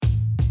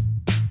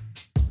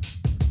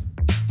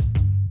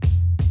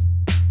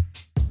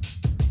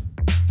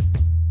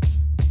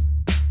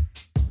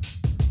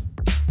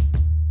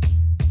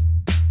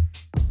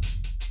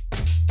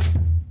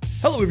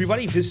Hello,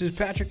 everybody. This is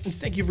Patrick, and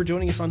thank you for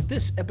joining us on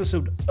this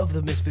episode of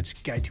the Misfits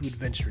Guide to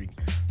Adventuring,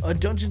 a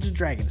Dungeons &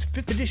 Dragons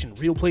 5th edition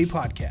real play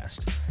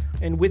podcast.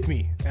 And with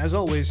me, as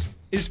always,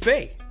 is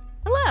Faye.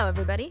 Hello,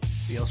 everybody.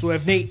 We also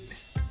have Nate.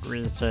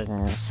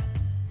 Greetings.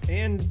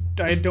 And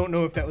I don't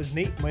know if that was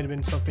Nate. Might have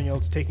been something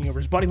else taking over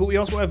his body, but we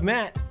also have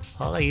Matt.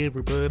 Hi,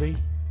 everybody.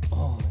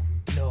 Oh,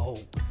 no.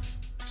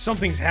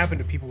 Something's happened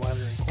to people while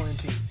they're in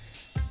quarantine.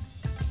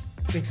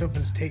 I think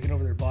something's taken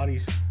over their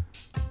bodies.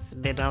 It's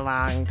been a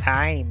long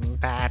time,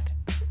 Pat.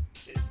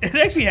 It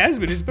actually has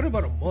been. It's been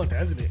about a month,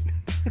 hasn't it?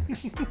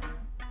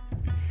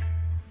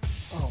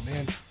 Oh,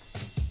 man.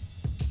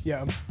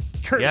 Yeah, I'm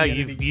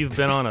currently you've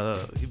been on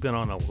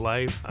a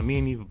live. I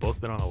mean, you've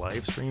both been on a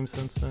live stream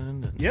since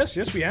then. And Yes,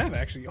 we have,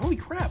 actually. Holy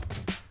crap.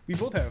 We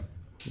both have.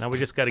 now we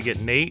just got to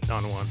get Nate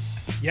on one.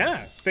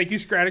 Yeah. Thank you,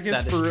 Straticus,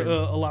 That is for true.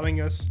 allowing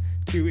us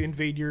to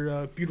invade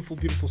your beautiful,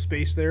 beautiful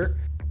space there.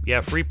 Yeah,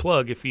 free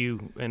plug if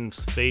you, and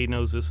Faye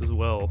knows this as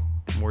well,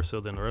 more so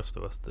than the rest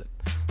of us, that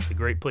it's a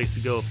great place to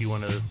go if you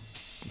want to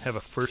have a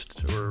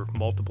first or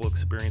multiple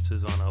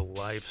experiences on a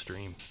live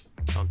stream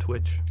on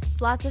Twitch. It's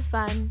lots of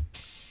fun.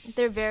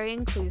 They're very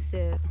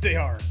inclusive. They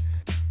are.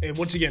 And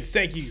once again,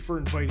 thank you for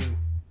inviting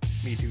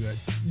me to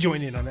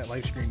join in on that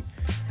live stream.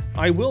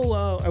 I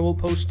will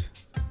post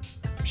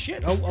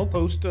I'll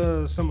post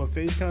some of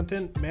Faye's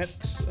content,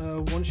 Matt's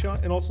one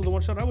shot, and also the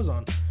one shot I was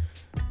on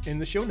in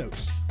the show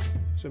notes.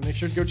 So make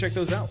sure to go check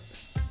those out.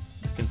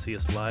 You can see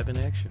us live in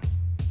action.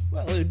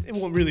 Well, it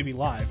won't really be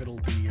live. It'll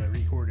be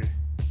recorded.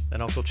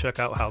 And also check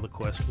out how the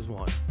quest was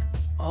won.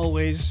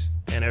 Always.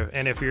 And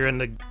if you're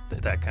into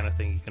that kind of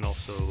thing, you can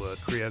also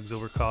Krieg's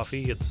over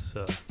coffee. It's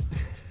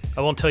I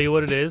won't tell you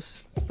what it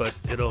is, but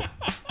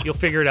you'll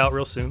figure it out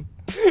real soon.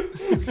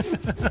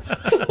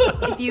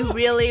 If you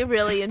really,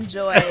 really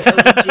enjoy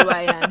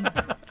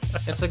OBGYN.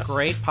 It's a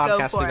great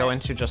podcast to for go it.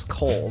 into just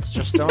cold.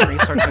 Just don't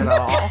research it at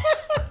all.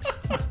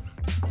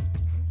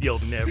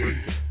 You'll never.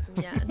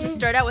 Yeah. Just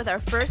start out with our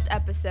first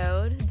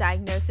episode,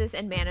 Diagnosis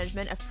and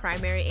Management of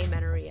Primary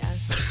Amenorrhea.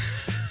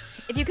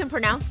 If you can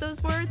pronounce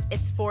those words,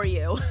 it's for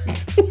you.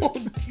 Oh,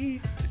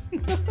 jeez.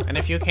 And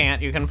if you can't,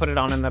 you can put it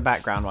on in the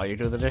background while you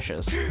do the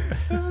dishes.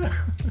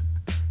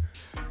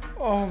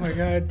 Oh my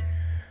god.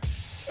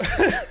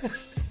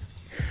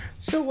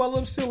 So while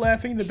I'm still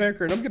laughing in the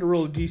background, I'm going to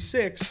roll a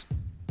d6.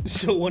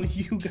 So one of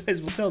you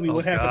guys will tell me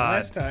what happened God.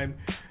 last time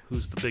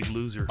Who's the big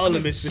loser? on the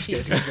Misfits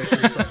Guide to Jesus.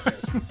 Adventuring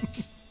podcast.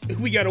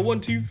 We got a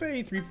 1, 2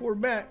 Faye, 3, 4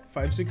 Matt,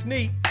 5, 6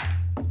 Nate.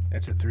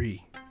 That's a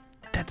 3.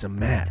 That's a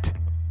Matt.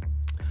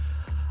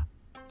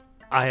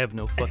 I have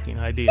no fucking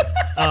idea.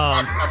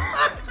 Oh,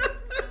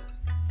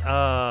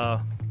 I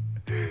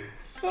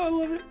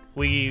love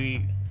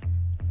it.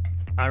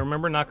 I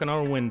remember knocking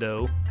on a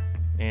window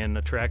and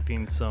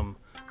attracting some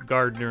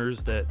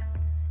gardeners that,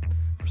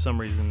 for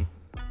some reason,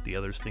 the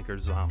others think are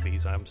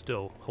zombies. I'm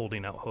still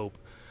holding out hope.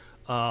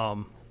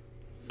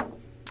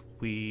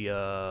 We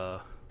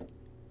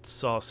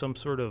saw some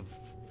sort of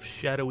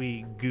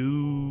shadowy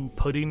goo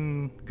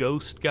pudding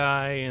ghost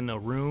guy in a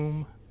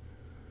room.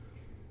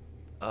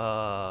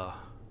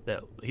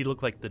 That he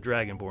looked like the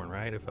Dragonborn,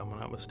 right? If I'm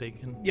not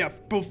mistaken. Yeah,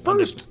 but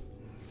first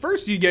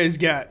you guys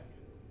got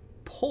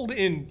pulled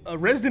in.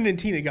 Resident and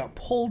Tina got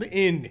pulled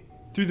in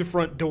through the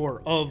front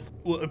door of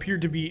what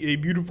appeared to be a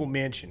beautiful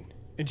mansion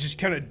and just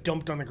kind of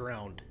dumped on the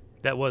ground.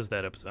 That was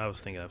that episode. I was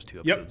thinking that was 2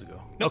 episodes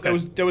ago. No, Okay.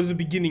 that was the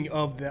beginning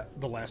of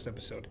the last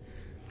episode.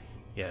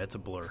 Yeah, it's a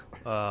blur.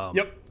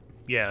 Yep.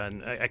 Yeah,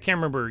 and I can't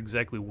remember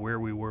exactly where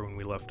we were when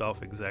we left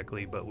off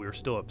exactly, but we were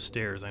still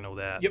upstairs. I know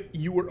that. Yep,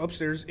 you were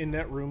upstairs in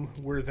that room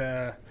where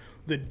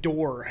the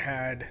door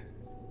had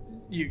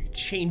you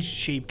changed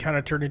shape, kind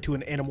of turned into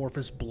an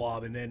anamorphous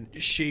blob, and then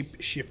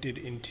shape shifted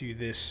into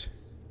this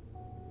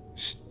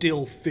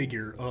still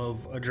figure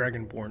of a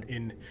Dragonborn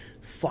in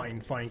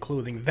fine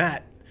clothing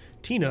that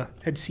Tina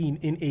had seen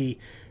in a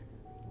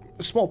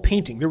small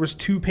painting. There was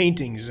 2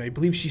 paintings. I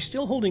believe she's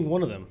still holding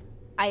one of them.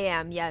 I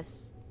am,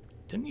 yes.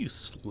 Didn't you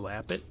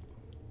slap it?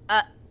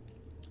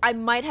 I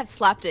might have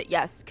slapped it,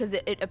 yes, because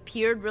it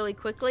appeared really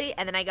quickly,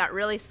 and then I got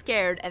really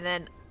scared, and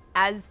then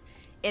as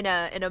in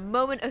a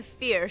moment of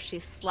fear, she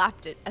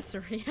slapped it as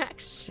a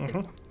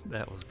reaction.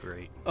 That was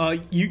great.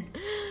 You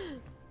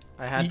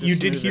I had to you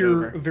did smooth it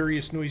hear over.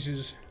 various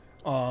noises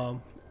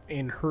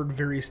and heard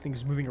various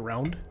things moving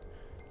around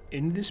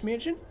in this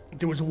mansion.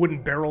 There was a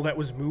wooden barrel that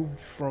was moved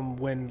from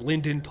when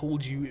Lyndon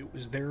told you it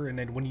was there, and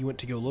then when you went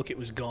to go look, it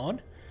was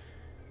gone.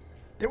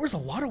 There was a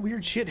lot of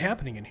weird shit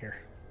happening in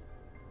here.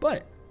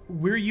 But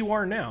where you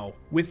are now,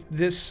 with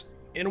this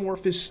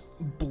anamorphous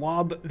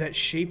blob that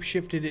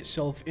shape-shifted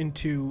itself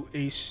into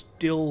a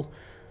still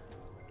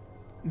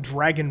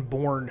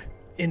dragonborn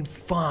in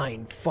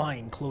fine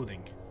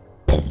clothing,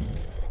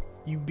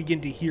 you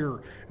begin to hear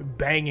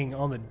banging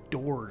on the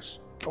doors,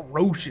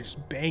 ferocious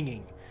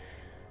banging,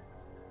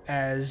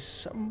 as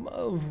some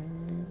of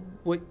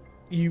what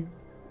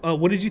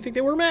did you think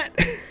they were, Matt?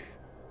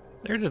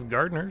 They're just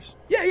gardeners.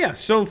 Yeah.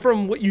 So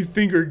from what you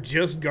think are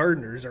just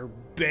gardeners are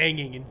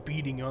banging and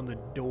beating on the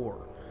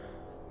door.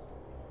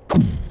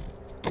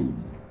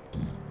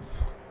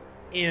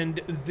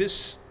 And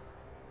this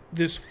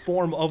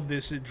form of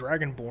this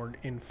dragonborn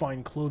in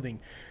fine clothing,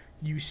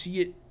 you see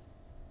it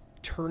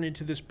turn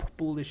into this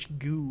purplish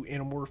goo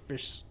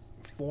anamorphous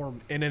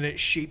form, and then it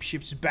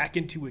shapeshifts back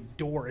into a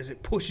door as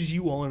it pushes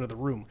you all into the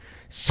room.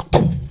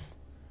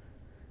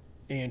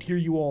 And here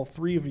you all,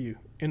 3 of you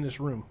in this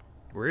room.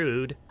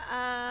 Rude.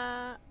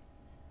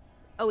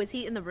 Oh, is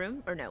he in the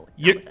room or no? Not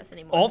You, with us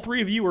anymore. all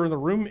 3 of you are in the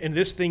room, and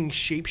this thing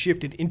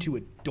shapeshifted into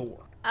a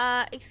door.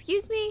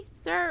 Excuse me,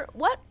 sir.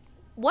 What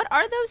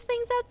are those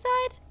things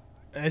outside?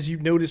 As you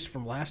noticed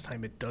from last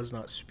time, it does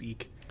not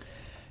speak.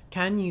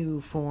 Can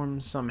you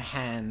form some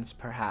hands,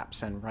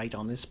 perhaps, and write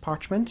on this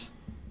parchment?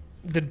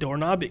 The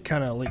doorknob, it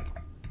kind of like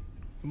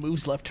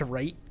moves left to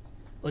right,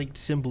 like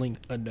symboling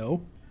a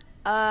no.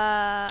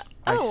 I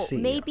see.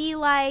 Maybe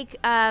like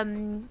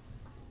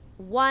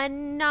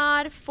one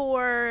nod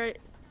for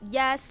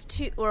yes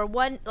to, or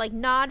one like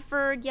nod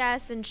for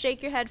yes and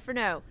shake your head for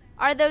no.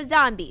 Are those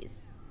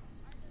zombies?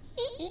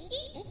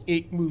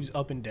 It moves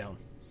up and down.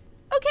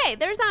 Okay,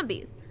 they're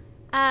zombies.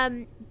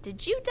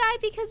 Did you die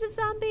because of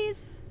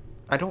zombies?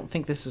 I don't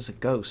think this is a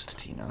ghost,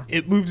 Tina.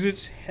 It moves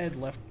its head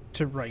left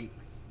to right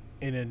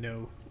in a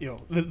no.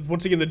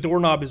 Once again, the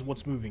doorknob is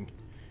what's moving.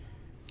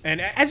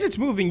 And as it's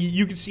moving,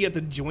 you can see at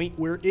the joint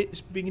where it's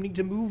beginning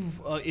to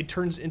move, it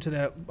turns into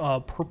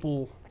that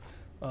purple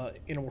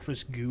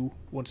anamorphous goo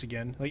once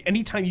again. Like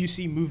anytime you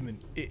see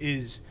movement, it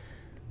is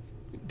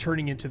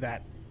turning into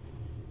that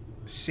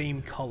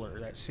same color,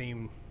 that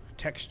same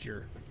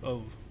texture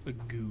of a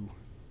goo.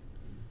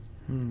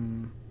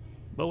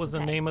 What was the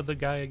Okay. name of the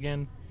guy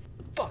again?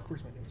 Fuck,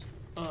 where's my notes?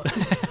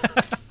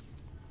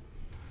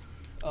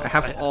 I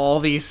have all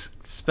these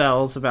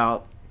spells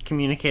about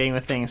communicating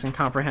with things and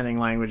comprehending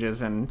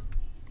languages, and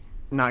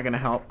not gonna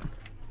help.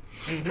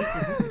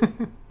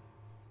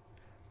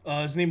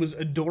 His name was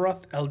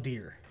Adoroth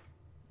Aldir.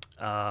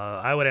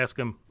 I would ask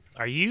him,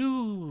 are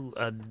you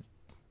a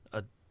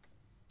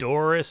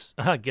Doris?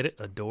 Get it?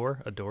 A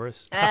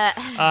Doris?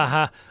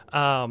 A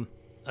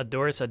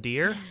Doris, a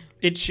deer?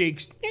 It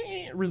shakes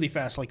really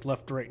fast, like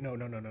left to right. No.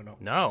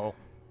 No.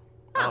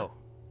 Oh.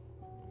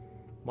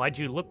 Why'd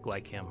you look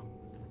like him?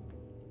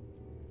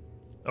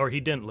 Or he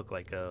didn't look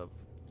like a...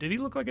 Did he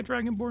look like a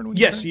Dragonborn? When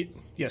Yes, you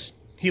yes.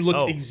 He looked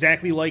Oh.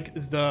 exactly like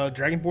the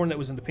Dragonborn that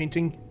was in the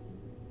painting.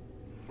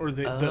 Or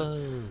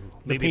the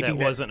Maybe painting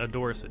that wasn't a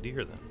Doris, a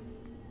deer, then.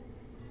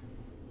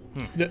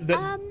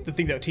 the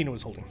thing that Tina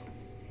was holding.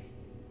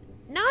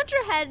 Nod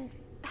your head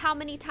how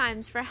many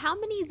times for how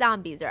many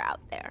zombies are out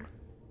there?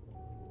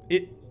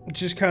 It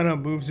just kind of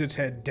moves its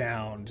head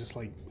down, just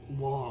like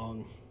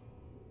long.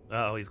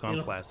 Oh, he's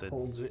gone flaccid.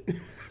 Holds it.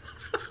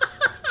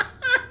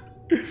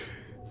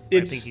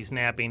 I think he's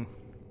napping.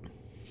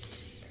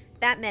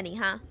 That many,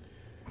 huh?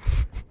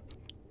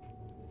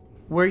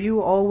 Were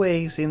you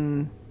always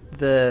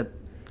the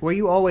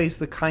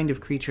kind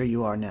of creature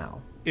you are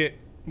now? It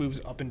moves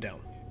up and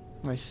down.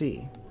 I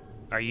see.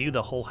 Are you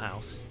the whole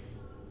house?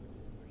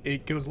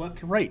 It goes left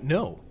to right.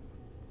 No.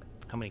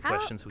 How many How-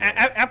 questions we got?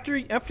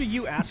 After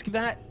you ask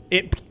that,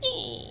 it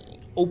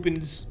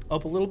opens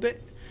up a little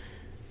bit.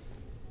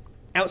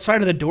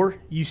 Outside of the door,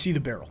 you see the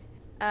barrel.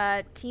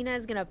 Tina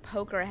is gonna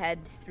poke her head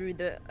through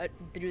the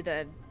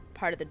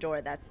part of the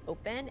door that's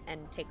open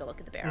and take a look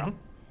at the barrel.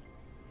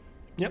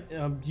 Yep.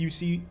 You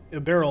see a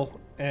barrel,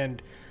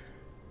 and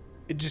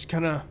it just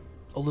kind of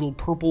a little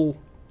purple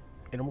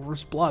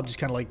amorphous blob just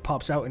kind of like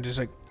pops out and just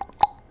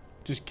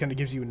kind of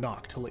gives you a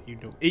knock to let you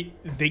know.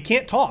 They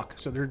can't talk,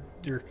 so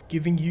they're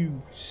giving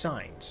you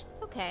signs.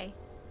 Okay.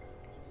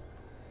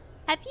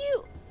 Have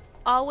you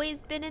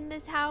always been in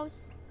this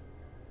house?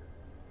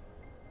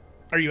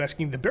 Are you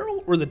asking the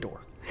barrel or the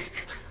door?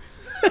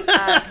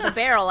 The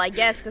barrel, I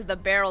guess, because the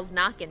barrel's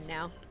knocking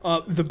now.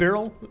 The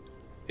barrel,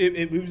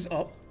 it moves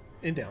up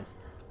and down,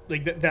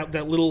 like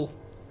that little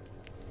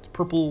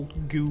purple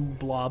goo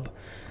blob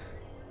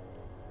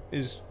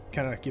is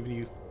kind of giving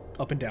you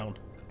up and down.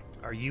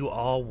 Are you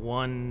all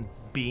one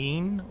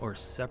being or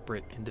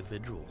separate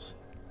individuals?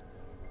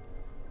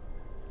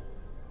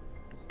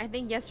 I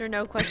think yes or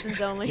no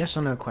questions only. Yes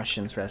or no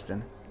questions,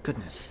 Resden.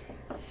 Goodness.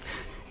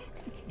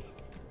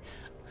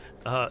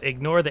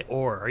 Ignore the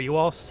or. Are you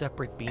all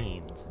separate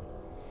beings?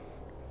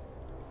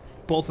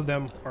 Both of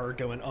them are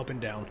going up and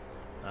down.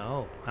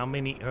 Oh, how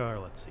many?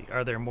 Let's see.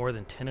 Are there more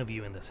than 10 of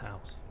you in this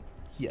house?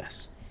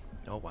 Yes.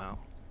 Oh, wow.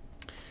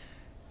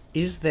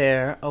 Is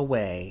there a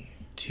way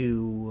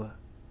to...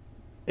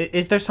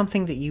 Is there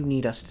something that you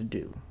need us to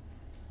do?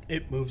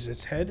 It moves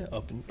its head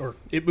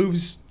it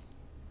moves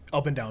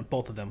up and down,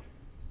 both of them.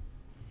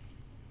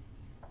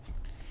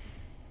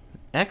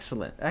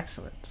 Excellent,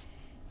 excellent.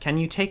 Can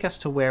you take us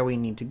to where we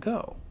need to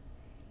go?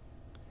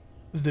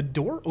 The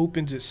door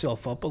opens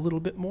itself up a little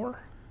bit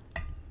more,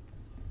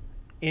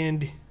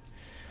 and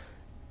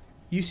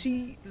you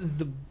see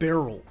the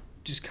barrel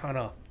just kind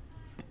of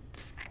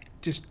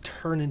just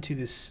turn into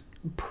this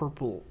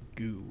purple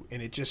goo,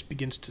 and it just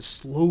begins to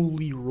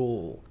slowly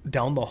roll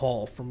down the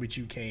hall from which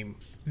you came.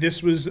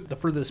 This was the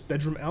furthest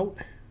bedroom out,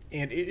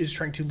 and it is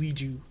trying to lead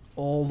you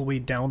all the way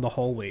down the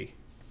hallway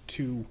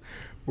to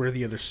where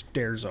the other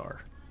stairs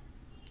are.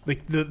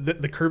 Like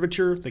the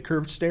curvature, the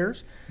curved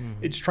stairs,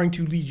 it's trying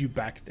to lead you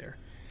back there.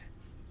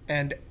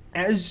 And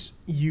as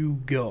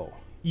you go,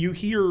 you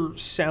hear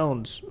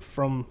sounds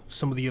from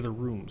some of the other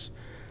rooms.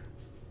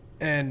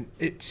 And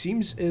it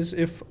seems as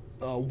if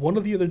one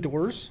of the other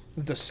doors,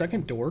 the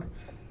second door,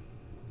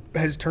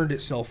 has turned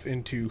itself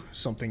into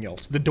something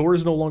else. The door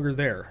is no longer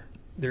there.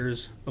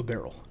 There's a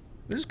barrel.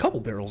 There's a couple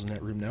barrels in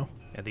that room now.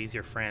 Are these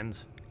your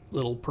friends?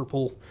 Little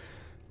purple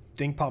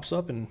thing pops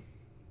up and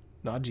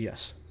nods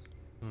yes.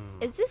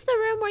 Is this the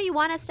room where you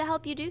want us to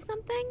help you do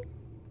something?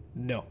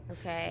 No.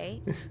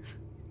 Okay.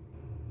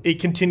 It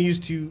continues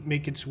to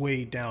make its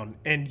way down,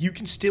 and you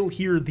can still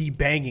hear the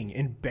banging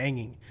and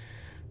banging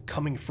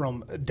coming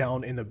from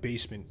down in the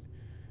basement.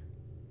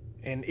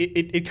 And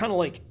it kind of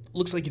like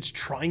looks like it's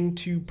trying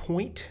to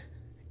point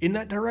in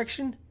that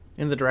direction.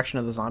 In the direction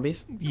of the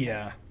zombies?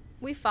 Yeah.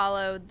 We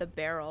followed the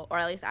barrel, or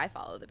at least I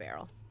followed the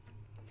barrel.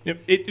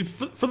 Yep.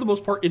 For the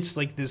most part, it's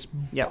like this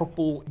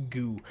purple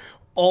goo.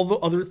 All the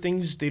other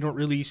things, they don't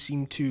really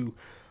seem to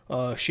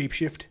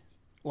shapeshift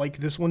like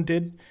this one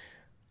did.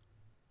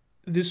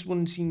 This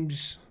one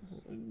seems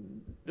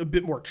a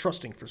bit more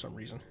trusting for some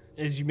reason.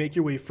 As you make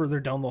your way further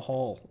down the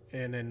hall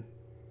and then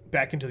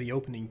back into the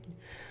opening,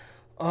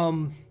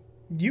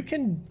 you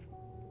can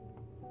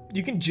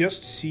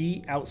just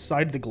see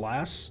outside the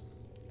glass,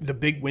 the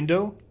big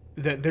window,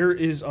 that there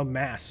is a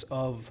mass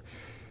of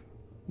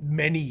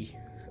many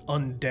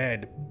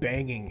undead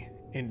banging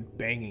and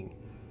banging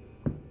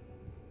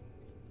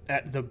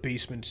at the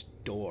basement's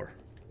door.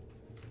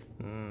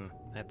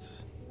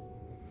 That's...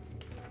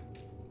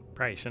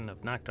 Probably shouldn't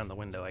have knocked on the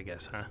window, I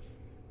guess, huh?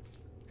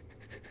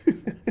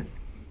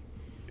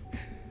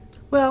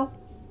 Well,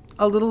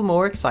 a little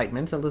more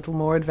excitement, a little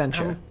more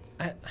adventure.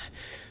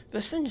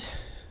 This thing...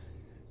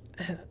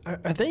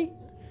 Are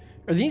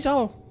these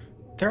all...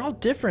 They're all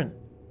different,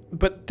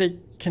 but they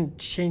can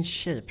change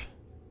shape.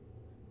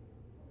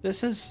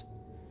 That's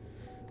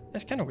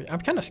kind of weird.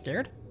 I'm kind of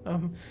scared.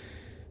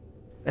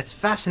 It's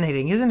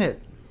fascinating, isn't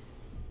it?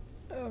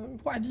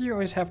 Why do you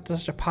always have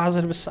such a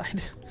positive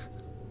side?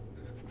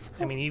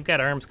 I mean, you've got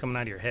arms coming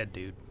out of your head,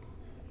 dude.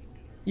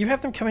 You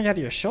have them coming out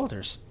of your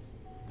shoulders,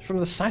 from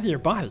the side of your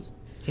body.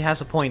 He has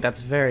a point. That's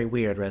very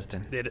weird,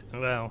 Resden.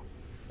 Well...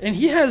 And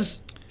he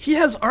has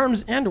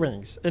arms and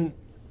wings, and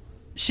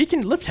she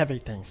can lift heavy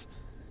things.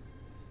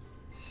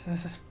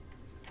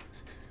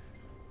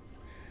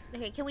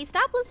 Okay, can we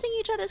stop listing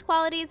each other's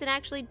qualities and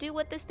actually do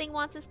what this thing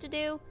wants us to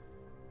do?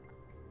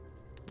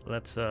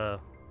 Let's,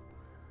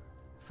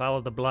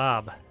 follow the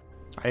blob.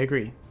 I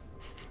agree.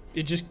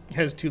 It just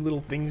has two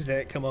little things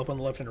that come up on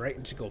the left and right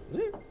and just go,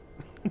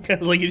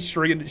 kind of like it's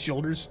shrugging its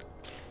shoulders.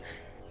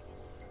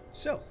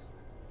 So,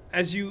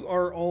 as you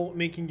are all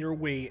making your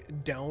way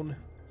down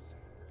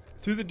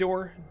through the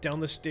door, down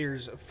the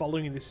stairs,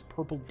 following this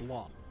purple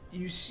blob,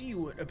 you see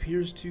what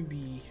appears to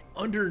be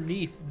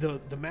underneath the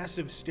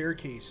massive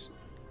staircase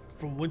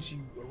from whence you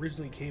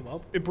originally came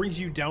up. It brings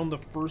you down the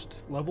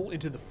first level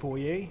into the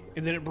foyer,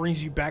 and then it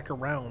brings you back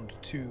around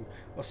to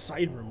a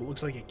side room. It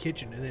looks like a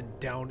kitchen, and then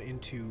down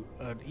into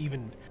an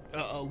even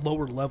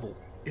lower level.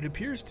 It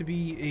appears to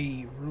be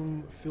a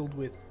room filled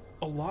with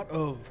a lot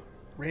of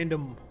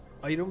random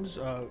items.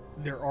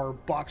 There are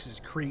boxes,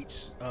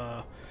 crates,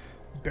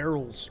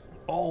 barrels,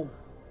 all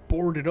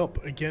boarded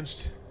up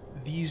against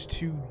these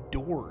two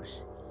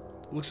doors.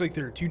 Looks like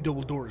there are two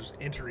double doors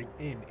entering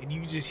in, and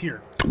you can just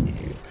hear.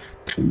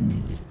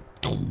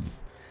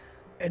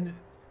 And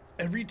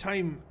every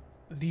time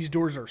these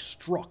doors are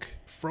struck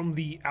from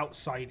the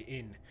outside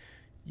in,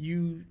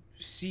 you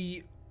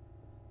see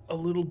a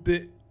little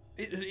bit.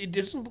 It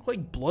doesn't look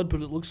like blood,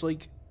 but it looks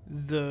like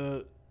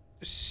the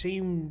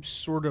same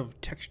sort of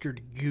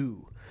textured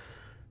goo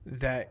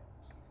that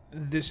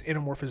this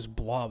anamorphous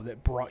blob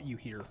that brought you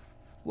here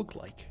looked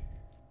like.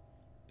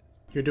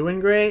 You're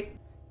doing great.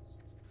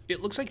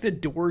 It looks like the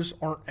doors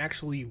aren't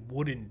actually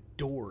wooden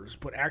doors,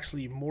 but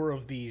actually more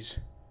of these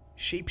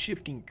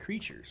shape-shifting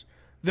creatures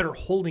that are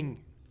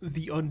holding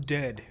the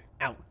undead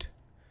out.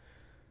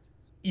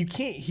 You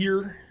can't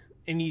hear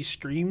any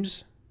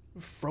screams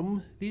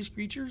from these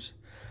creatures,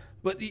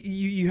 but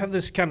you have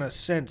this kind of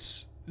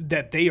sense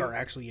that they are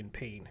actually in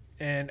pain.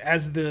 And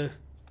as the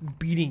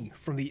beating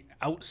from the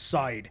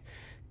outside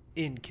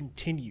in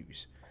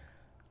continues,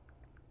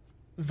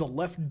 the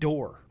left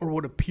door, or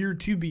what appeared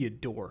to be a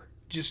door,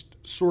 just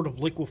sort of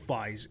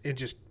liquefies and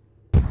just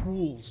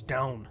pools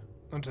down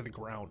onto the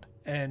ground.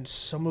 And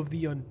some of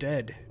the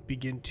undead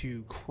begin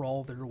to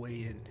crawl their way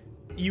in.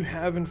 You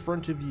have in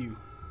front of you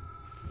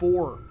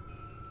 4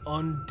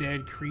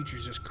 undead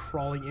creatures just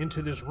crawling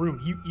into this room.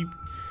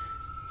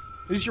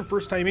 This is your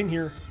first time in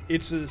here.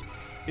 It's a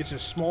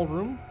small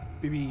room,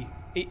 maybe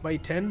 8 by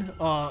 10.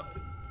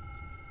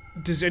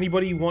 Does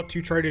anybody want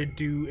to try to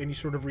do any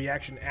sort of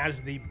reaction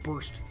as they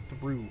burst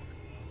through?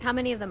 How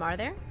many of them are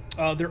there?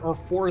 There are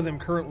 4 of them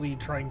currently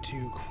trying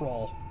to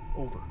crawl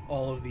over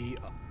all of the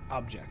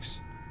objects,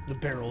 the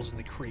barrels and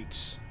the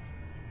crates.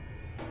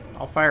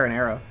 I'll fire an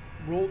arrow.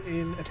 Roll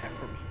in attack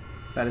for me.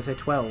 That is a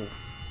 12.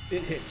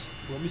 It hits.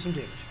 Roll me some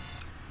damage.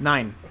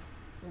 9.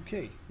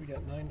 Okay, we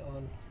got 9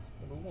 on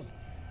number 1.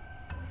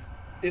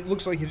 It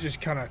looks like it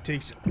just kind of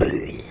takes...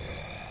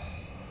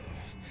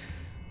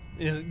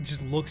 it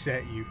just looks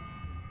at you.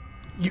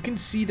 You can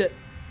see that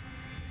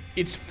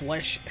its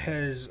flesh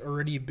has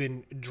already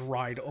been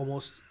dried,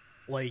 almost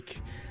like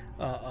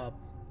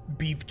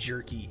beef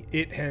jerky.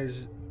 It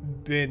has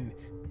been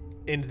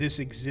in this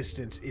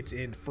existence it's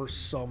in for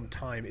some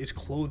time. Its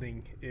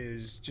clothing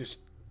is just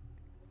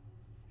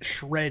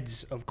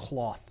shreds of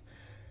cloth.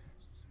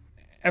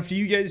 After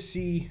you guys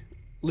see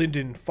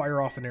Lyndon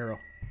fire off an arrow,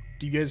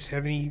 do you guys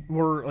have any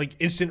more like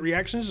instant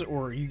reactions,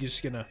 or are you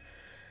just gonna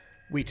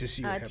wait to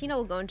see what happens? Tina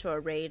will go into a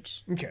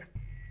rage. Okay.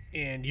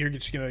 And you're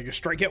just gonna go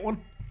strike at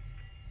one?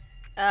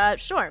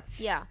 Sure.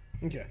 Yeah.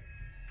 Okay.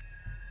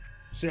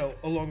 So,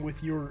 along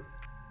with your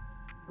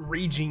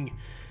raging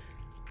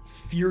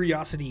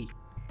furiosity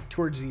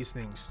towards these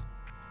things,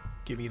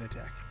 give me an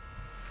attack.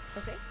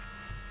 Okay.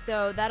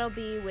 So that'll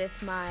be with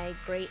my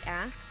great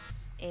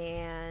axe,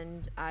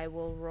 and I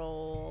will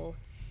roll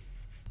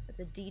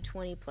the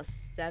d20 plus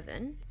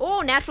 7.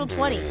 Oh, natural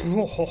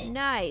 20.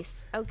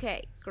 Nice.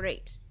 Okay,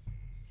 great.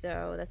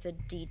 So that's a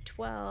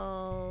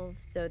d12.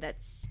 So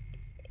that's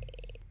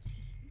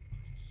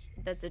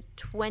a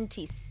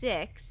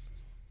 26.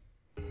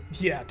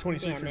 Yeah,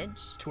 26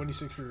 damage.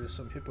 26 for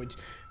some hit points.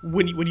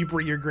 When you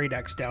bring your great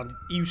axe down,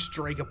 you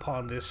strike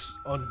upon this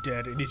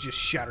undead, and it just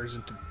shatters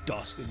into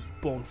dust and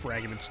bone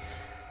fragments.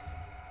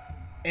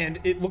 And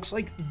it looks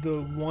like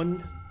the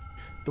one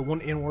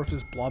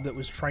amorphous blob that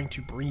was trying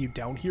to bring you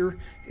down here,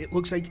 it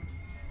looks like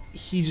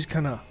he just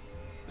kind of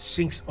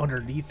sinks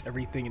underneath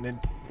everything and then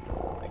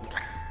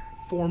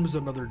forms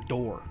another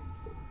door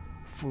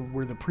for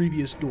where the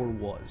previous door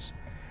was.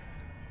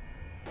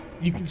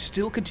 You can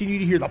still continue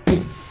to hear the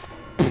poof,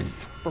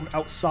 poof from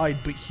outside,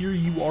 but here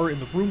you are in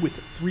the room with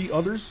 3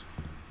 other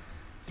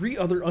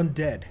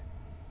undead.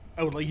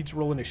 I would like you to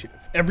roll initiative.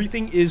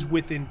 Everything is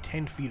within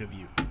 10 feet of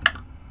you.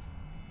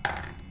 And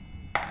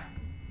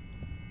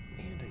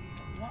I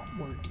need a lot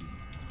more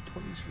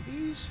D20s for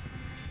these.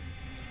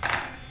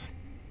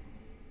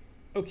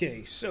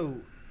 Okay, so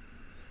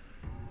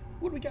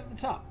what do we got at the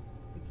top?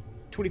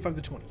 25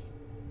 to 20.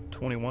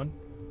 21.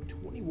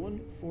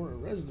 21 for a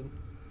resident.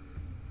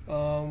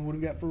 What do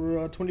we got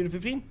for 20 to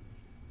 15?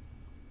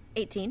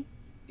 18.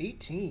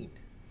 18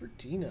 for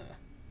Tina.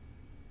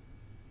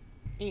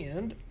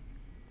 And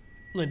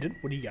Lyndon,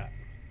 what do you got?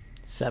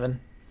 7.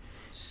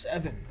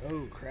 7.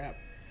 Oh, crap.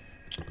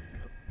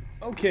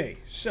 Okay,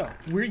 so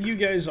where you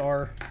guys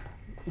are,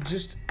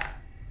 just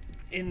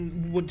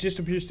in what just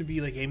appears to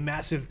be like a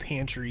massive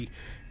pantry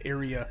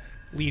area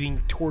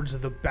leading towards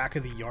the back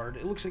of the yard.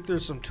 It looks like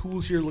there's some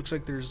tools here. It looks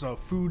like there's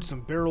food,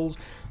 some barrels,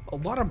 a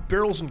lot of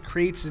barrels and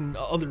crates and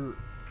other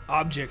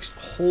objects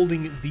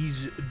holding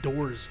these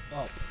doors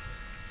up.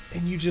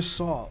 And you just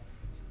saw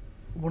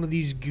one of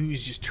these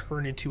goos just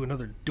turn into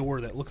another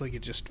door that looked like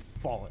it just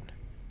fallen.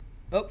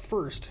 Up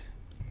first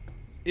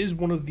is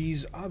one of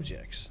these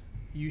objects.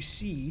 You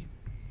see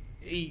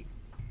a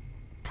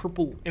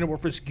purple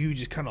anamorphous goo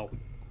just kind of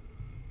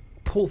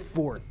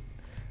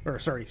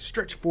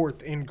stretch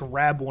forth and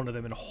grab one of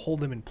them and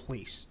hold them in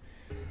place.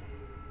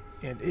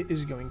 And it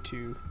is going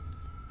to,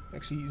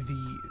 actually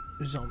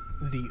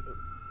the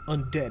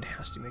undead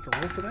has to make a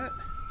roll for that.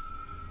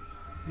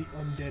 The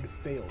undead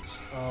fails.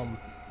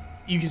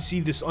 You can see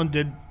this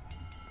undead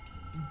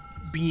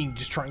being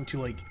just trying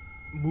to like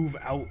move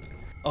out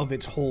of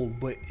its hold,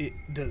 but it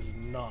does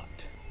not.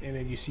 And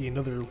then you see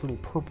another little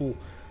purple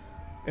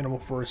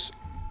anamorphous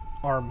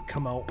arm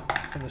come out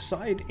from the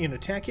side and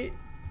attack it,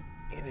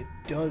 and it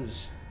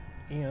does.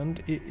 And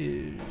it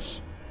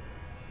is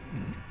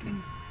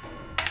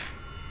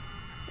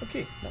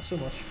okay, not so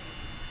much.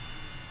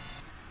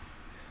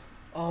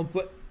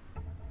 But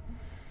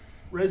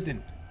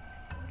Resden,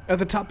 at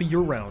the top of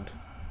your round,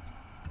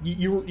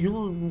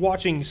 you're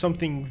watching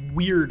something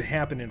weird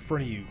happen in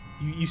front of you.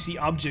 You see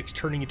objects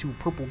turning into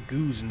purple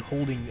goos and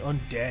holding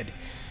undead.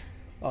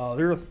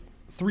 There are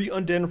 3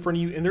 undead in front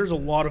of you, and there's a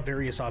lot of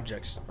various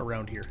objects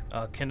around here.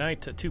 Can I,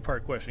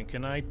 two-part question,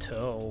 can I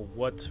tell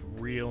what's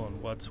real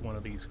and what's one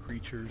of these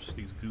creatures,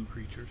 these goo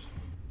creatures?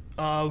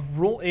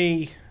 Roll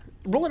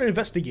an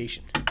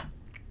investigation.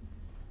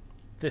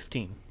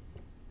 15.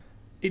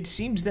 It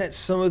seems that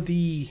some of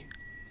the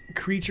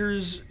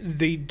creatures,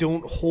 they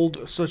don't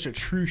hold such a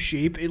true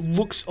shape. It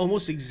looks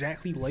almost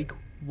exactly like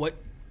what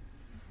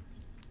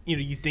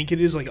you think it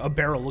is. Like a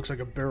barrel looks like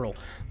a barrel,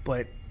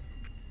 but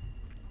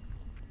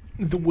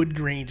the wood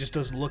grain just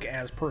doesn't look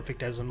as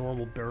perfect as a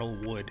normal barrel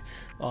would.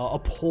 A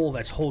pole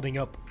that's holding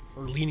up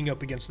or leaning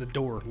up against the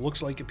door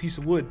looks like a piece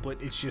of wood,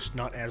 but it's just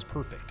not as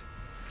perfect.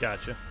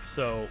 Gotcha.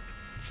 So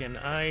can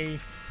I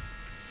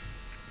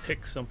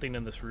pick something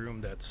in this room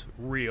that's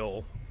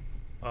real,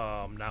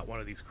 not one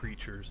of these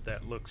creatures,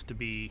 that looks to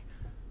be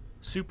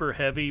super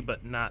heavy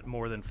but not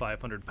more than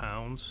 500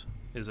 pounds?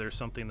 Is there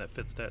something that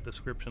fits that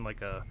description,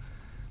 like a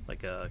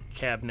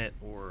cabinet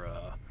or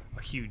a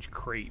huge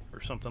crate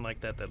or something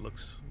like that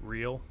looks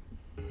real?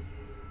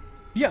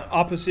 Yeah,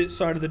 opposite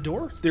side of the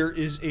door, there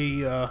is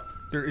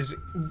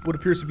what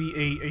appears to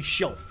be a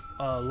shelf.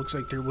 Looks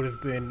like there would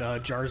have been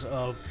jars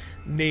of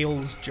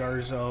nails,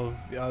 jars of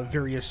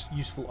various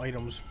useful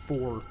items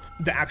for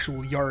the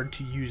actual yard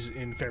to use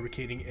in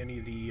fabricating any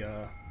of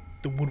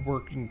the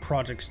woodworking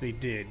projects they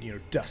did. You know,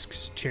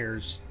 desks,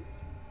 chairs,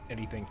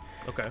 anything.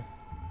 Okay.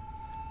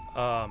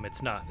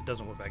 It's not. It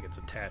doesn't look like it's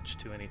attached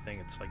to anything.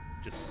 It's like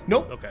just.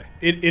 Nope. Okay.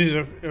 It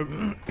is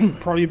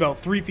probably about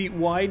 3 feet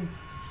wide,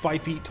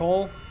 5 feet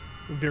tall.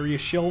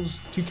 Various shelves,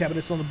 2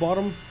 cabinets on the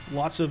bottom,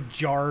 lots of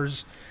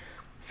jars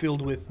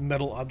filled with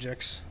metal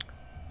objects.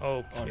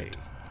 Okay.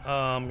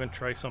 I'm going to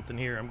try something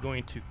here. I'm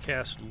going to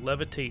cast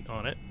Levitate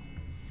on it.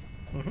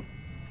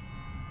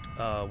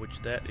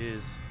 Which that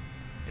is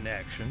an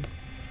action.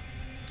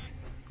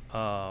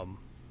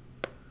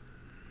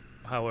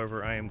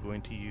 However, I am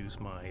going to use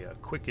my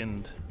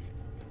quickened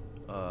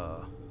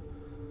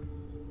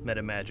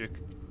meta magic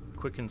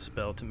quicken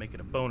spell to make it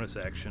a bonus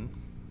action.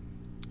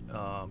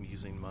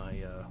 Using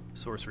my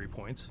sorcery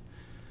points.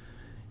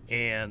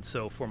 And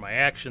so for my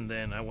action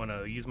then, I want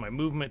to use my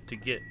movement to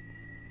get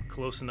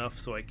close enough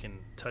so I can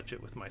touch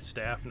it with my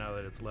staff now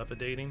that it's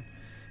levitating,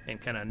 and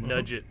kind of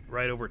nudge it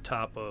right over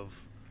top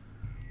of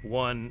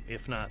one,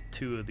 if not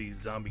two, of these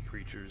zombie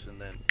creatures,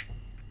 and then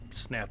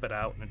snap it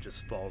out and it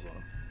just falls on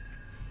them.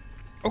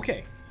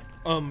 Okay.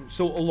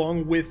 So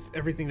along with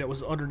everything that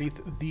was underneath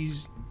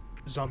these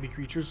zombie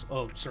creatures,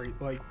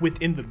 like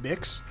within the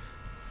mix,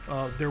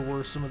 there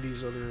were some of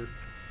these other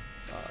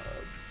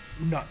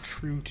not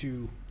true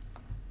to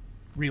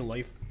real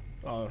life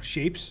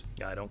shapes.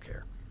 Yeah, I don't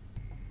care.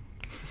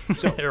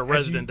 So A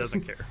resident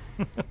doesn't care.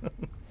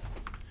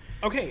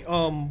 Okay,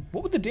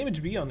 what would the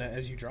damage be on that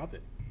as you drop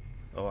it?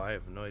 Oh, I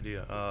have no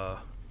idea.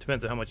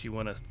 Depends on how much you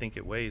want to think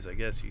it weighs. I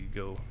guess you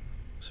go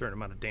a certain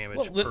amount of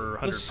damage per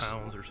 100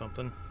 pounds or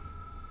something.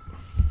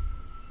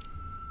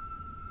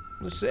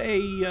 Let's say,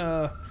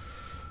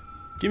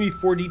 give me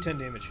 4d10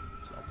 damage.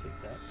 So I'll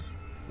take that.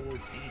 4d10.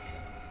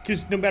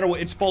 Because no matter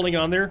what, it's falling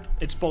on there.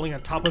 It's falling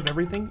on top of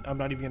everything. I'm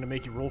not even going to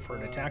make you roll for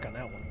an attack on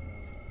that one.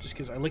 Just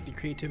because I like the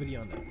creativity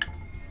on that.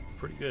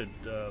 Pretty good.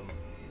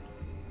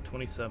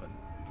 27.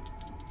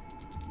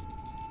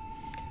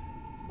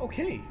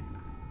 Okay.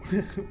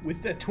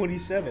 With that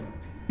 27.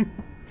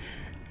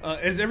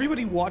 As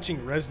everybody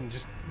watching Resin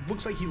just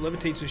looks like he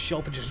levitates his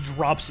shelf and just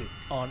drops it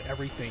on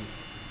everything.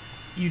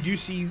 You do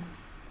see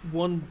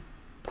one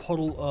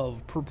puddle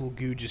of purple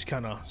goo just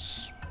kind of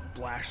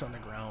splash on the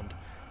ground.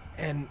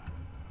 And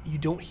you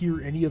don't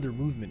hear any other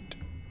movement.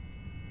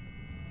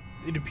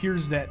 It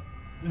appears that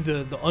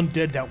the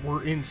undead that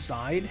were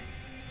inside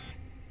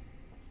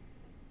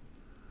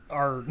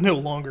are no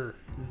longer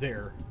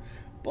there.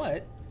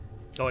 But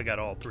Oh, I got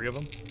all three of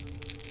them?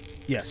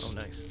 yes. Oh,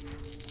 nice.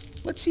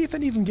 Let's see if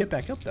any of them get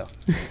back up, though.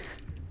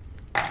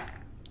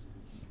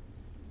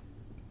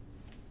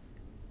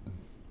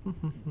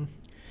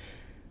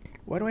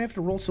 Why do I have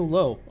to roll so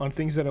low on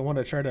things that I want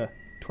to try to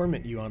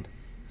torment you on?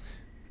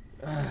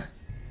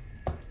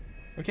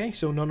 Okay,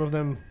 so none of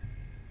them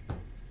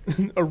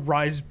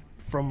arise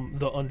from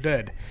the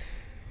undead.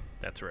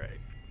 That's right.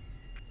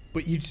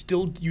 But you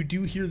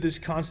do hear this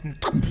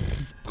constant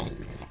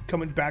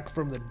coming back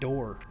from the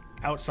door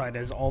outside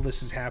as all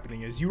this is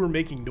happening. As you were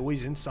making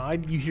noise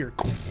inside, you hear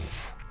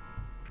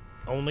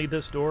Only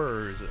this door,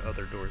 or is it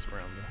other doors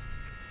around there?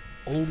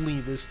 only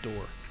this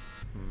door.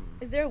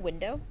 Is there a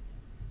window?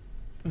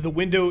 The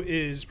window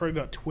is probably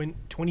about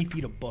 20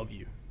 feet above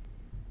you.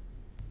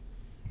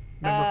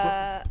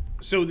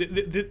 So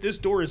this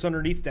door is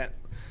underneath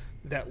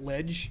that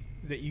ledge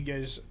that you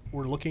guys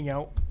were looking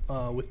out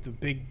with the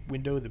big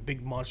window, the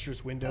big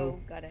monstrous window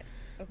Oh, got it.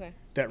 Okay.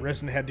 that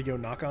Resin had to go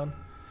knock on.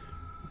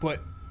 But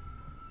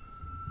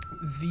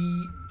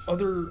the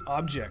other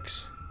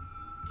objects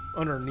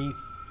underneath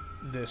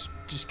this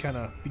just kind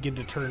of begin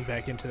to turn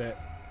back into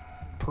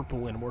that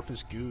purple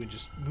amorphous goo and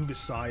just move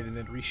aside and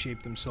then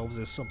reshape themselves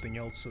as something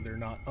else so they're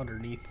not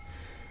underneath.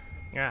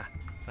 Ah,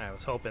 I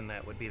was hoping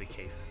that would be the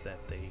case,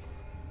 that they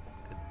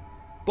could...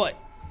 But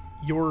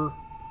your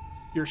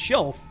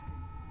shelf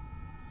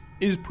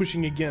is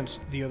pushing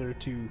against the other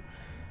two,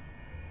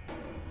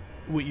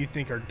 what you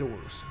think are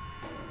doors.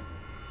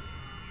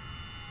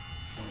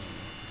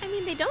 I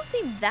mean, they don't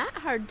seem that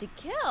hard to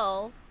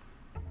kill.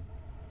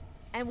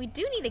 And we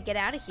do need to get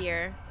out of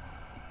here.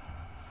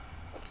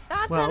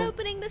 Thoughts on Well-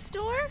 opening this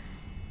door?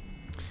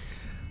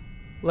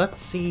 Let's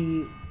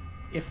see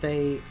if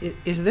they...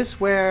 Is this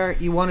where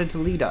you wanted to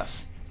lead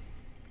us?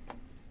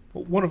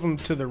 Well, one of them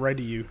to the right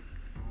of you,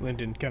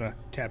 Lyndon, kind of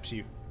taps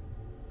you,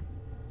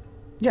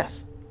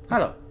 Yes.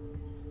 Hello.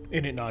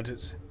 and it nods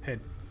its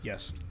head.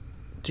 Yes.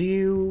 Do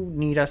you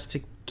need us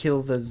to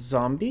kill the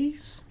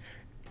zombies?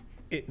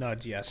 It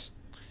nods yes.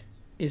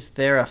 Is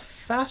there a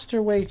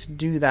faster way to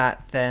do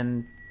that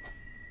than...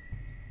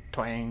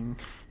 Twang.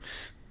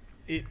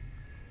 It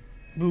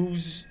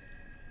moves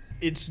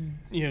its,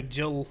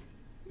 gel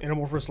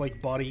anamorphous-like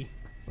body,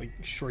 like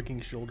shrinking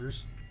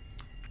shoulders.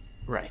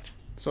 Right.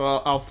 So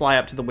I'll fly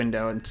up to the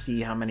window and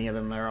see how many of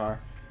them there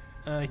are.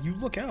 You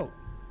look out.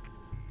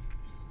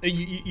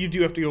 You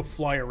do have to go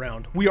fly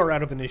around. We are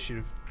out of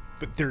initiative,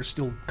 but there's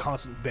still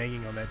constant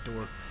banging on that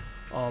door.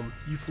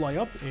 You fly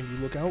up and you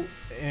look out,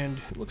 and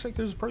it looks like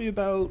there's probably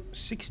about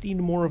 16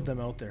 more of them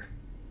out there.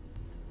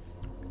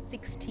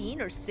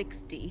 16 or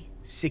 60?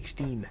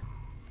 16.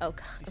 Oh,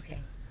 God. Okay.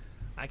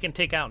 I can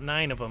take out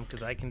 9 of them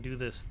because I can do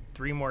this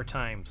 3 more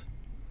times.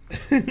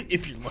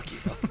 If you're lucky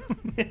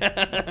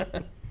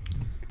enough.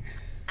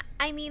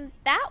 I mean,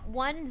 that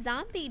one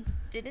zombie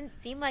didn't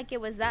seem like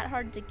it was that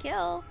hard to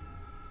kill.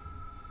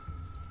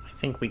 I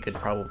think we could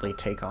probably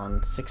take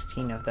on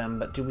 16 of them,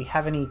 but do we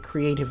have any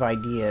creative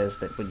ideas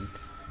that would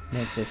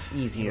make this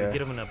easier? Get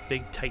them in a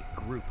big, tight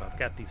group. I've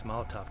got these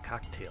Molotov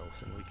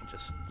cocktails, and we can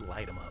just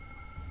light them up.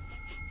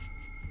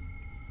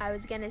 I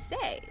was gonna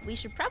say, we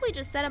should probably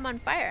just set them on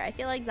fire. I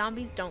feel like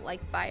zombies don't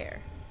like fire.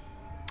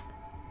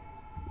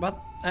 But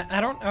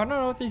I don't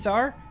know what these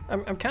are.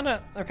 I'm kind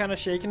of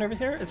shaking over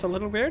here. It's a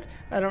little weird.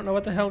 I don't know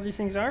what the hell these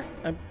things are.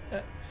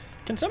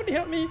 Can somebody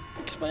help me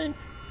explain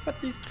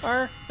what these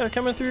are that are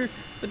coming through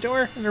the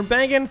door and they're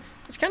banging?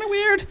 It's kind of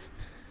weird.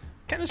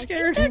 Kind of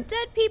scared. I think they're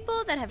dead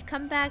people that have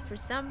come back for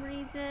some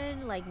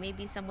reason. Like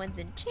maybe someone's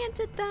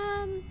enchanted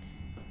them.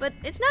 But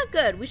it's not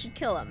good. We should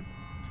kill them.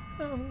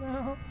 Oh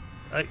no.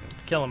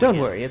 Kill them. Don't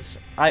again. worry,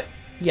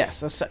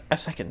 yes, a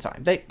second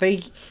time.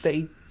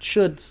 They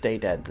should stay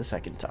dead the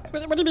second time.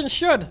 What do you mean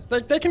should?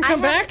 Like they can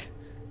come back?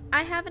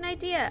 I have an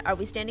idea. Are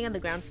we standing on the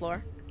ground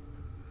floor?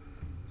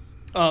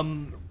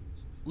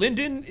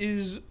 Lyndon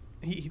is...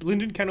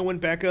 Lyndon kind of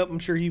went back up. I'm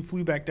sure he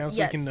flew back down so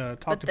Yes, he can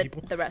talk to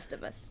people. The rest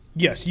of us.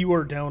 Yes, you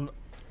are down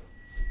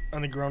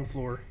on the ground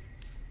floor.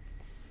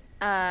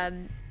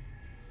 Resden,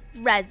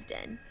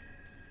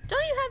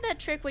 don't you have that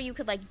trick where you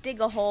could like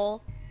dig a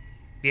hole?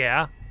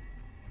 Yeah.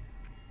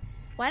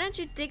 Why don't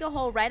you dig a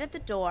hole right at the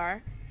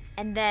door,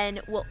 and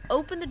then we'll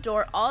open the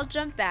door, all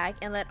jump back,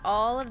 and let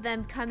all of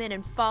them come in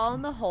and fall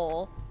in the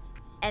hole,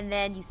 and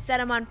then you set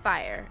them on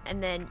fire,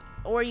 and then,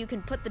 or you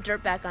can put the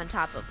dirt back on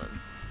top of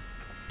them.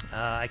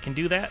 I can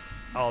do that,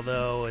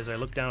 although as I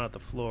look down at the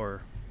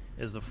floor,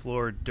 is the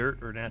floor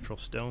dirt or natural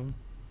stone?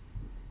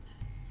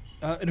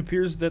 It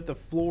appears that the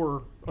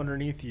floor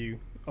underneath you,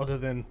 other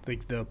than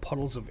like the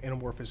puddles of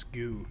anamorphous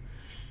goo,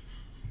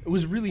 it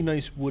was really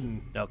nice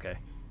wooden. Okay.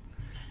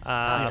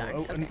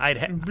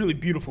 Okay. Really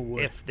beautiful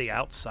wood. If the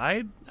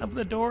outside of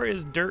the door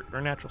is dirt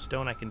or natural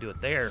stone, I can do it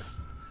there.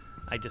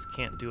 I just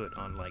can't do it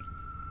on like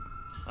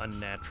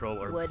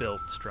unnatural or Wood.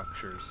 built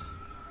structures.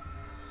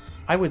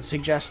 I would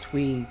suggest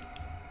we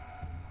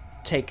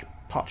take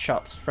pot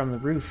shots from the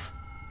roof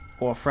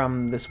or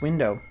from this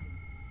window.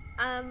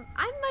 I'm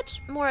much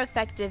more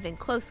effective in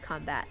close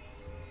combat.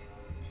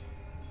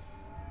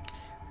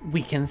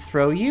 We can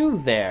throw you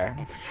there.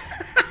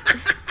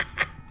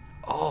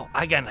 Oh,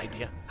 I got an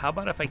idea. How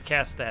about if I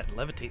cast that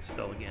levitate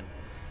spell again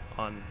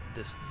on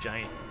this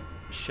giant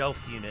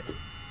shelf unit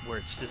where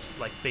it's just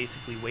like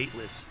basically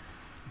weightless,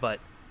 but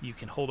you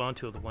can hold on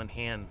to it with one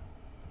hand,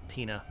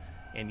 Tina,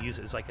 and use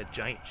it as like a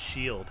giant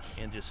shield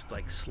and just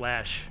like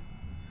slash.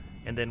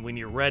 And then when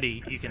you're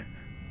ready, you can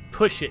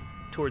push it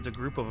towards a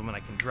group of them and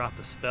I can drop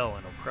the spell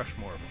and it'll crush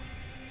more of them.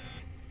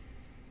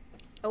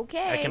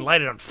 Okay. I can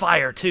light it on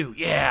fire too.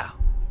 Yeah.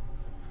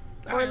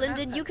 Or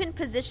Lyndon, you can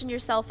position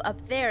yourself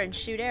up there and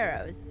shoot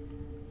arrows.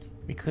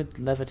 We could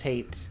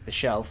levitate the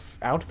shelf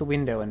out the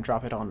window and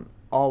drop it on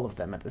all of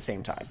them at the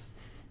same time.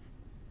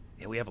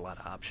 Yeah, we have a lot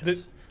of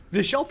options.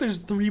 The shelf is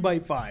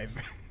 3x5.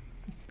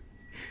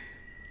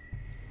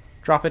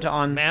 Drop it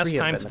on Mass 3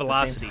 of times them at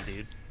the same velocity, time.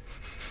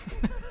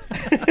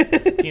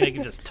 dude. Tina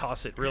can just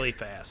toss it really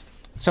fast.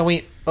 So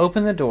we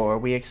open the door,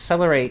 we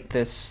accelerate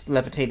this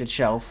levitated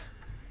shelf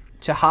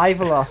to high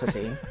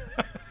velocity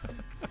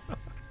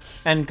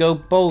and go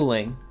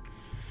bowling.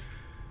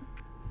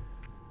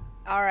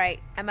 All right.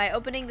 Am I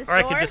opening this Or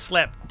I door? could just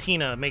slap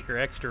Tina, make her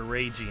extra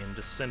ragey, and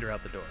just send her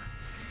out the door.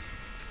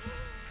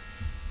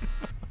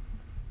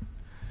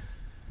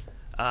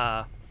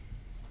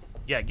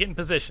 Yeah, get in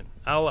position.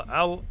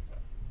 I'll,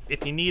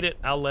 if you need it,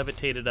 I'll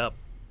levitate it up.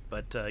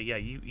 But yeah,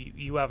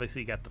 you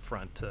obviously got the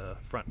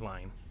front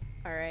line.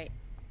 All right.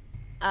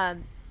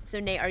 So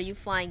Nate, are you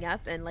flying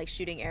up and like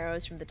shooting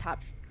arrows from the top?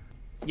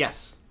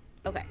 Yes.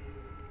 Okay.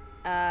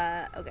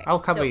 Okay. I'll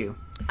cover So you.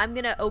 I'm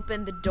gonna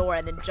open the door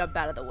and then jump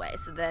out of the way.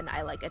 So then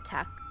I like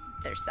attack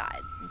their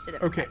sides instead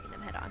of Okay. attacking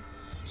them head on.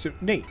 So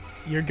Nate,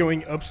 you're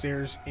going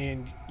upstairs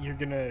and you're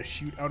gonna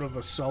shoot out of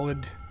a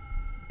solid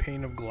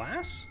pane of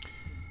glass?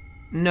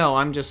 No,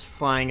 I'm just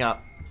flying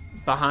up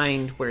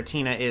behind where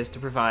Tina is to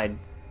provide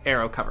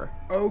arrow cover.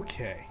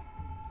 Okay.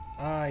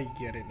 I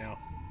get it now.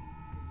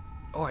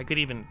 Oh, I could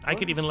even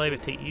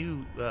levitate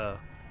you.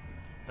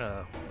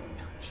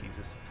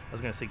 Jesus, I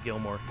was gonna say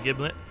Gilmore,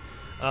 Giblet.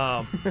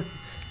 And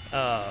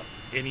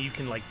you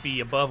can like be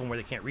above them where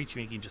they can't reach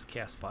you. And you can just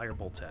cast fire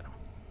bolts at them.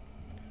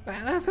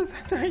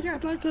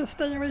 I'd like to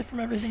stay away from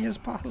everything as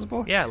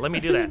possible. Yeah, let me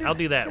do that. I'll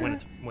do that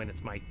when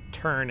it's my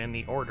turn in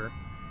the order.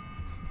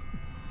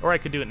 Or I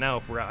could do it now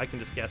if we're out. I can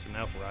just cast it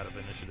now if we're out of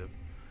initiative.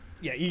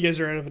 Yeah, you guys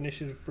are out of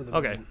initiative for the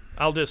Okay, moment.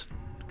 I'll just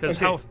because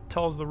Okay. how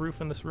tall is the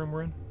roof in this room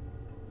we're in?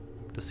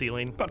 The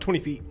ceiling? About 20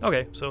 feet.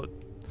 Okay, so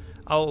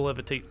I'll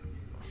levitate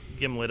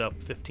Gimlet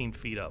up 15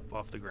 feet up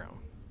off the ground.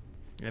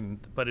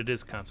 But it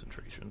is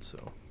concentration,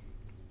 so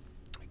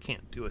I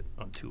can't do it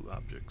on 2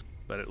 objects.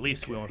 But at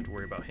least we don't have to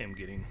worry about him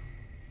getting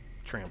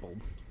trampled.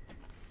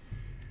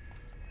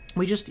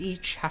 We just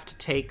each have to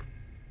take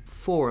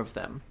 4 of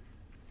them.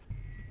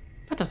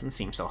 That doesn't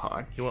seem so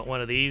hard. You want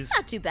one of these?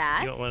 Not too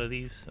bad. You want one of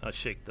these? I'll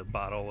shake the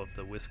bottle of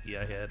the whiskey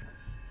I had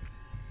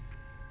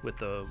with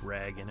the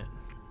rag in it.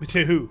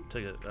 To who?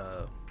 To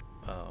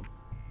oh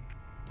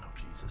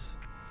Jesus,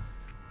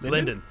 Lyndon?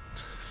 Lyndon.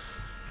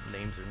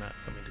 Names are not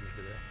coming to me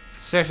today.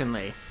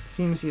 Certainly.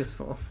 Seems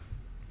useful.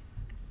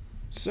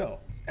 So,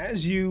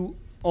 as you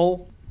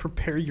all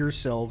prepare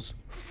yourselves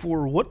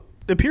for what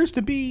appears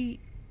to be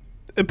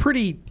a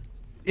pretty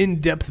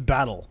in-depth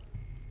battle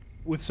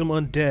with some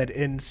undead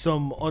and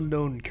some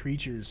unknown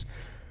creatures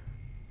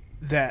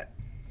that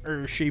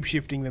are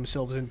shape-shifting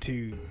themselves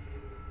into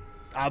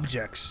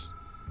objects,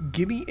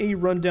 give me a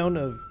rundown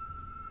of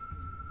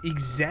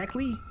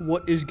exactly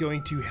what is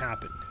going to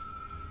happen.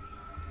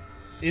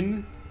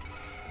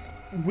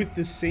 With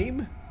the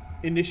same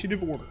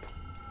initiative order,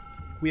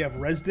 we have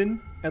Resden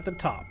at the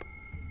top.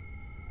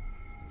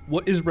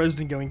 What is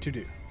Resden going to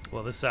do?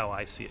 Well, this is how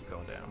I see it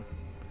going down.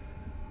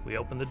 We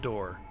open the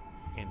door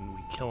and we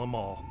kill them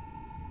all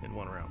in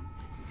 1 round.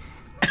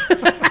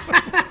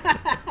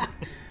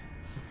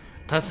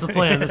 That's the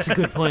plan. That's a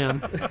good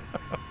plan.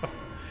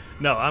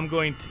 No, I'm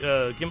going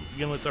to.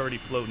 Gimlet's already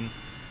floating,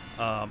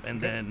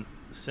 and then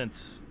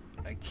since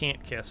I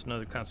can't cast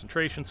another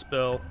concentration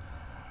spell,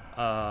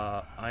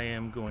 I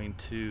am going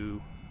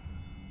to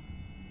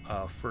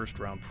first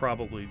round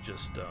probably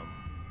just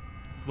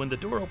when the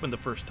door opened the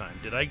first time.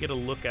 Did I get a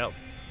look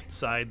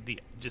outside the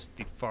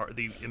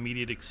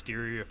immediate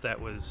exterior? If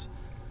that was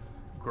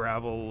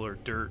gravel or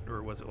dirt,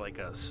 or was it like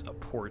a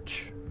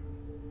porch?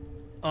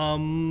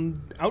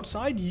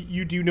 Outside,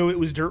 you do know it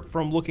was dirt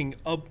from looking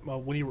up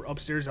when you were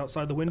upstairs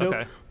outside the window.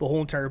 Okay. The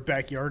whole entire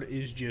backyard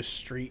is just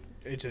straight.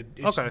 It's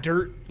Okay.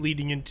 dirt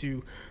leading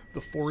into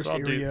the forest So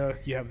I'll do- area.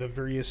 You have the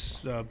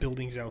various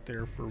buildings out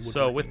there for woodworking.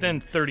 So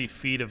within 30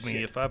 feet of me,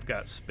 Shit. if I've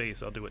got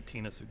space, I'll do what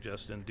Tina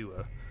suggested and do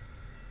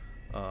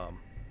a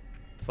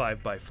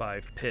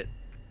 5x5 pit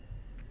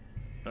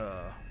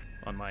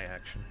on my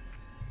action.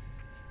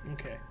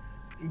 Okay.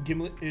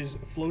 Gimlet is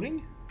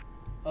floating.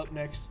 Up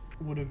next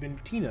would have been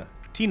Tina.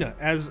 Tina,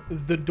 as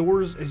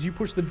you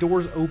push the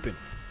doors open,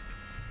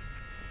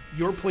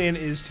 your plan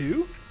is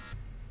to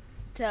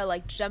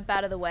To jump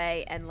out of the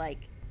way and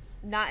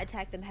not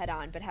attack them head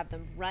on, but have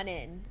them run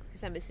in,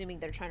 because I'm assuming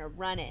they're trying to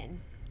run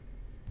in,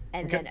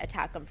 and Okay. then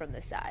attack them from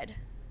the side.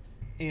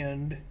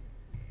 and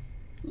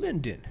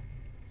Lyndon.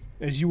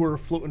 As you are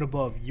floating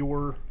above,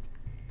 your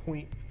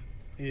point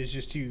is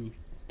just to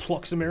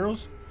pluck some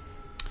arrows.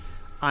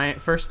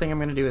 First thing I'm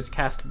going to do is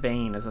cast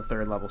Bane as a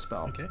 3rd level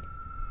spell, Okay.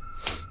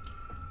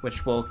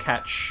 which will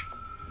catch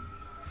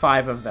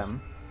 5 of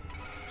them.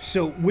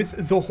 So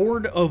with the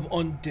horde of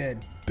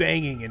undead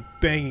banging and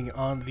banging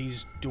on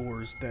these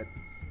doors that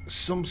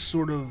some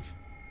sort of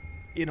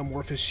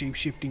anamorphous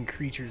shape-shifting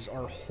creatures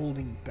are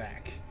holding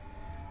back,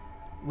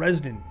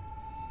 Resden,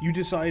 you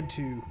decide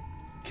to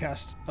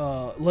cast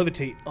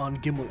Levitate on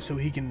Gimlet so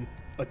he can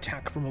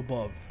attack from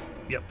above.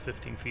 Yep,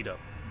 15 feet up.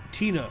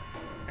 Tina,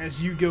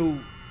 as you go,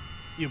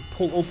 you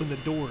pull open the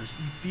doors,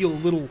 you feel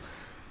a little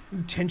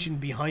tension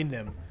behind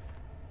them.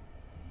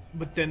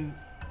 But then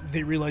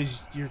they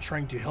realize you're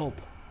trying to help,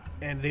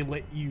 and they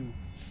let you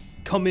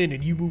come in,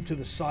 and you move to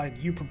the side.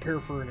 You prepare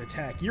for an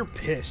attack. You're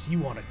pissed. You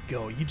want to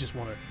go. You just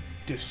want to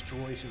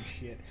destroy some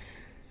shit.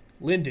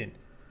 Lyndon,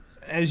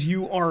 as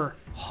you are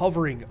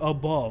hovering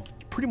above,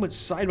 pretty much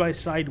side by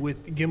side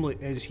with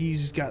Gimlet, as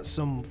he's got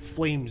some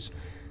flames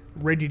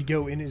ready to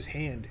go in his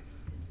hand,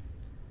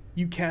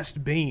 you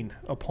cast Bane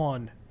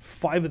upon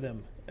 5 of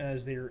them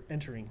as they're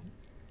entering.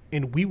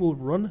 And we will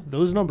run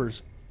those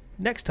numbers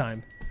next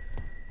time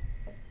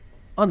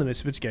on the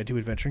Misfits Guide to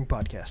Adventuring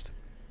podcast.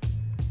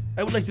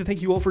 I would like to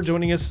thank you all for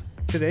joining us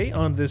today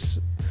on this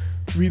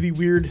really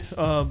weird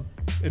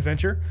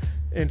adventure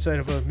inside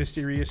of a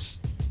mysterious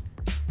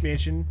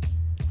mansion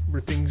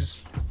where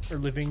things are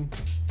living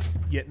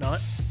yet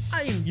not.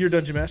 I am your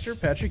Dungeon Master,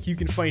 Patrick. You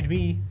can find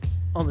me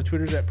on the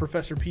Twitters at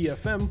Professor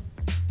PFM.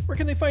 Where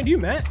can they find you,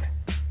 Matt?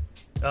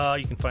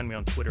 You can find me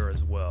on Twitter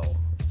as well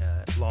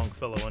at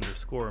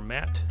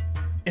Longfellow_Matt.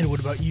 And what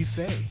about you,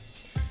 Faye?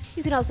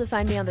 You can also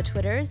find me on the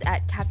Twitters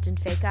at Captain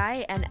Fake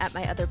Eye and at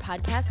my other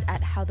podcast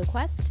at How the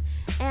Quest.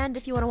 And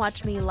if you want to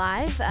watch me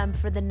live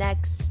for the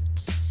next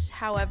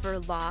however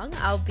long,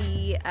 I'll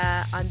be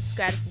on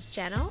Scraticus'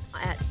 channel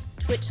at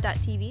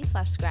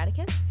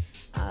twitch.tv/Scraticus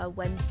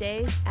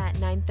Wednesdays at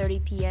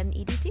 9:30 p.m.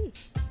 EDT.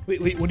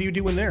 Wait, what are you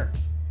doing there?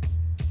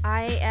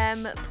 I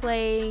am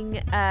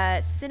playing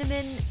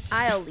Cinnamon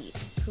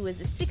Isleleaf, who is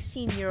a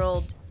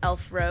 16-year-old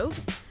elf rogue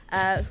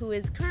who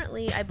is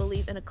currently, I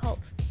believe, in a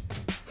cult.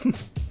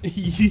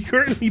 You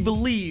currently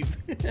believe.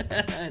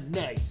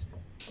 Nice.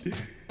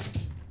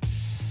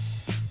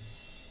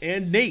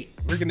 And Nate,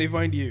 where can they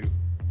find you?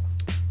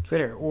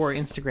 Twitter or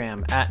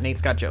Instagram at Nate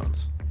Scott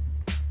Jones.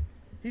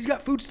 He's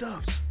got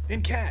foodstuffs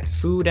and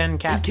cats. Food and And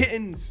cats.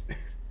 kittens.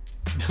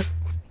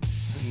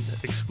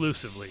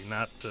 Exclusively,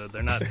 not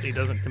they're not. He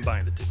doesn't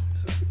combine the two.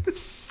 So.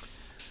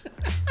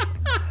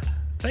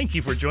 Thank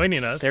you for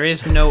joining us. There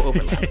is no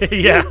overlap.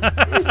 Yeah,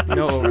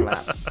 No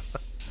overlap.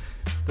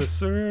 it's the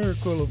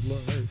circle of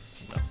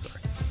life. No,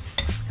 sorry.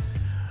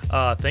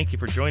 Thank you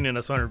for joining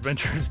us on our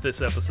adventures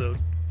this episode.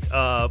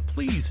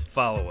 Please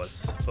follow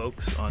us,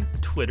 folks, on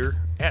Twitter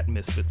at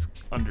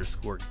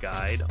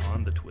Misfits_guide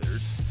on the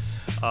Twitters.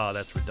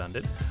 That's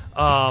redundant.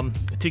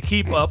 To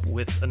keep up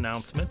with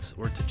announcements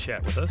or to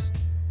chat with us,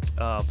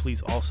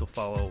 please also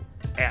follow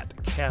at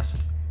Cast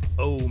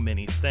O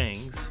Many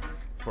Things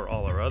for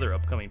all our other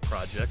upcoming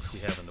projects we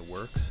have in the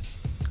works.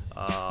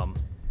 All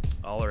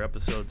our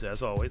episodes,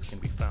 as always, can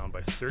be found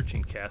by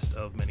searching Cast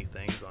of Many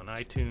Things on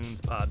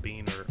iTunes,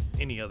 Podbean, or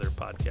any other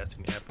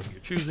podcasting app of your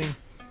choosing.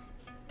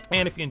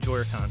 And if you enjoy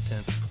our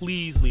content,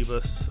 please leave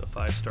us a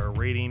 5-star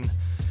rating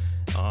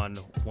on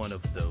one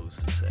of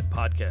those said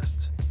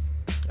podcasts.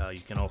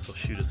 You can also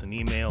shoot us an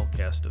email,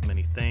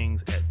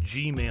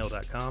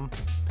 castofmanythings@gmail.com.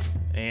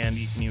 And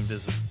you can even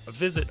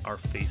visit our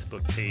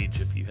Facebook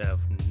page if you have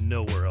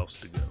nowhere else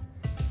to go.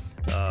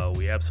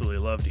 We absolutely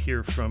love to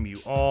hear from you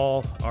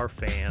all, our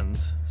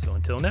fans. So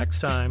until next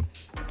time,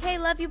 Okay,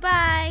 love you.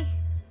 Bye.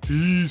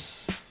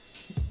 peace.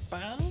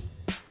 Bye.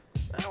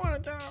 I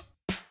want to talk.